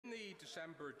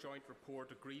December joint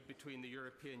report agreed between the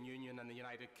European Union and the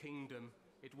United Kingdom,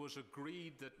 it was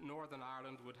agreed that Northern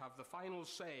Ireland would have the final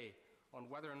say on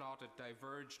whether or not it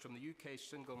diverged from the UK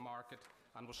single market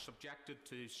and was subjected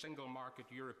to single market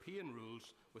European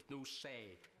rules with no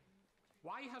say.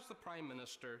 Why has the Prime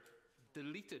Minister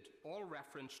deleted all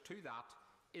reference to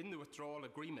that in the withdrawal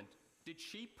agreement? Did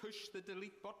she push the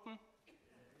delete button?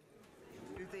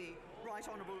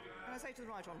 Can I say to the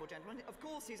right honourable gentleman, of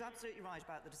course he's absolutely right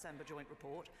about the December joint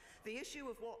report. The issue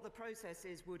of what the process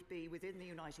is would be within the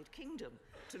United Kingdom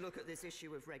to look at this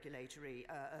issue of regulations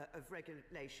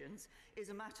is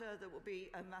a matter that will be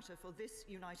a matter for this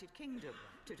United Kingdom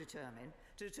to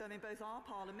determine both our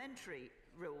parliamentary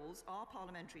rules, our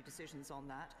parliamentary decisions on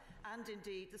that, and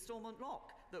indeed the Stormont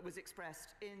lock that was expressed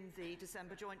in the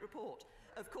December joint report.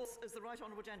 Of course, as the right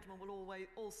honourable gentleman will always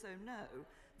also know,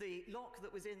 the lock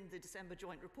that was in the December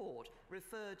joint report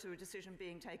referred to a decision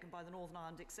being taken by the Northern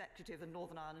Ireland Executive and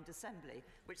Northern Ireland Assembly,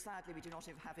 which sadly we do not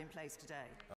have in place today.